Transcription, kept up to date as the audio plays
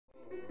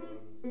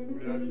Vous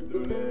voulez un litre de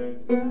lait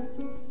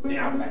et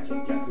un paquet de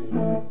café.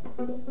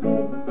 C'est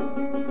bon?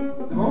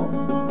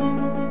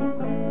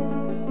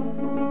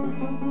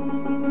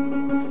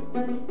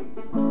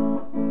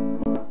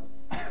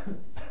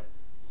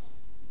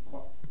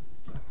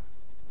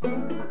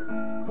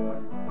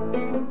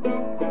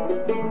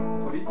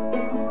 Trop vite?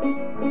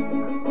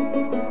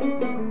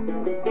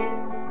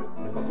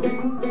 Descends trop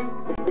vite?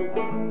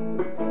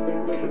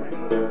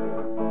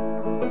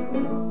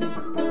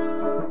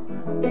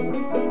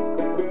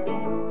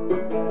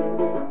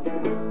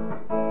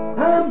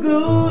 I'm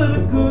good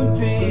at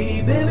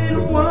country, baby,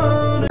 don't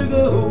wanna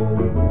go.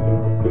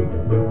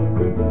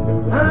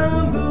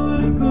 I'm good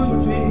at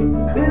country,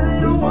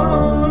 baby, don't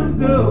wanna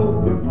go.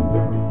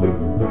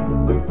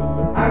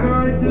 I'm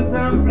going to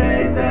some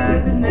place that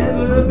I've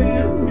never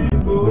been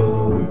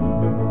before.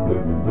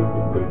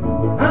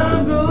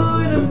 I'm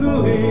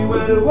going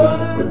where the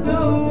water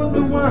tows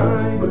the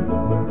wine.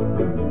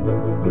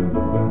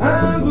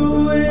 I'm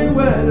going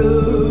where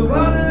the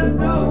water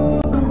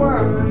tows the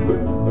wine.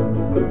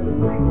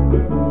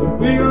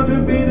 We're gonna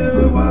jump in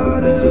the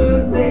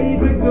water, stay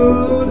for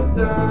good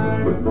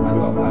time.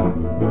 Attends,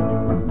 attends.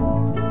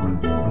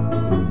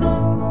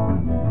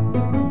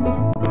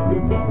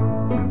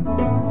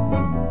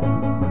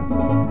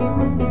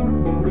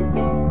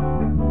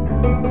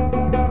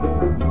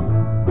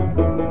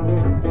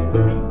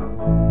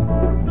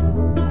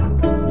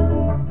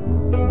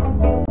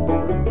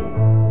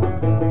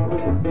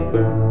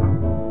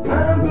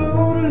 I'm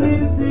going to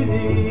the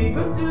city,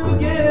 got to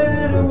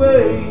get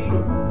away.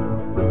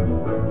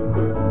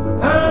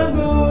 I'm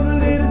going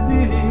to the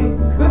city,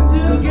 got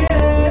to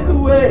get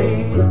away.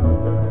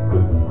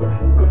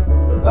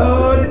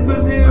 Oh, this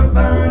pussy I'm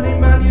finding,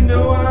 man, you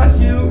know I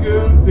should go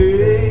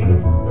stay.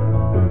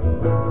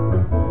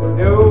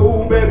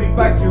 Oh, baby,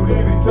 back you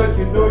leaving truck,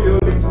 you know you're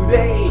late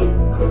today.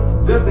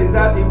 Just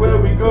exactly where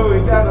we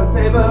going, gotta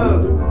save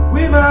us.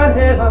 We might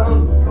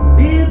heaven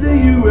in the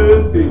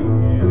USA.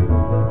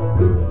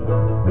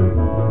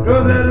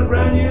 Cause that's a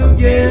brand new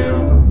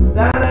game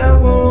that I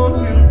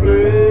want to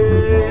play.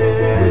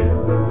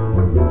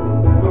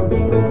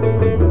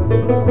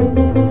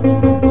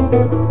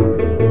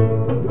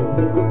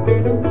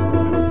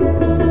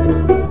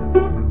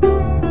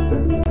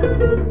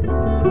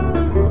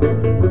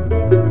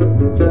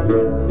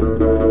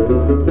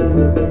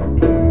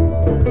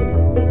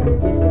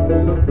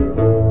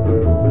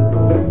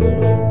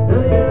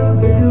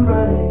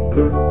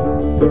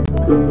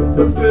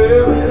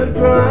 Struggling and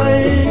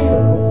crying,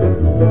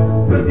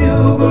 'cause you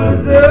put us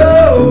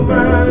so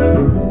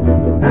mine,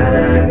 and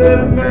I got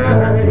a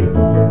mind.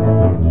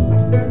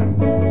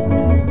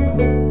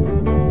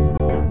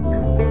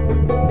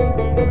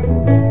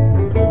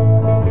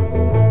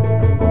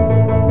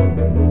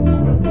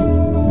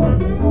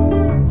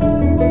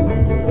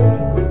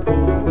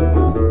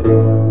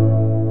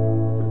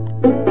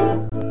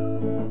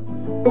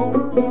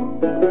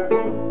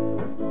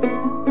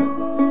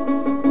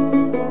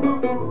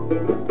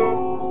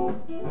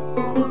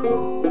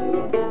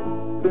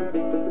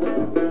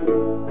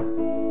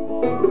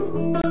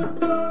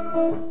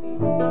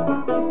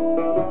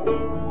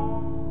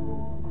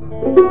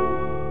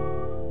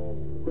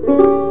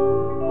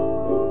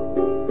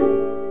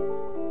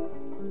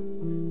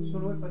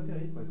 Solo est pas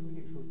terrible, il faut trouver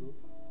quelque chose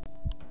d'autre.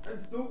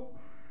 Let's go.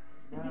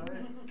 Ah ouais.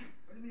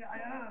 Mais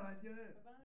rien, on va dire.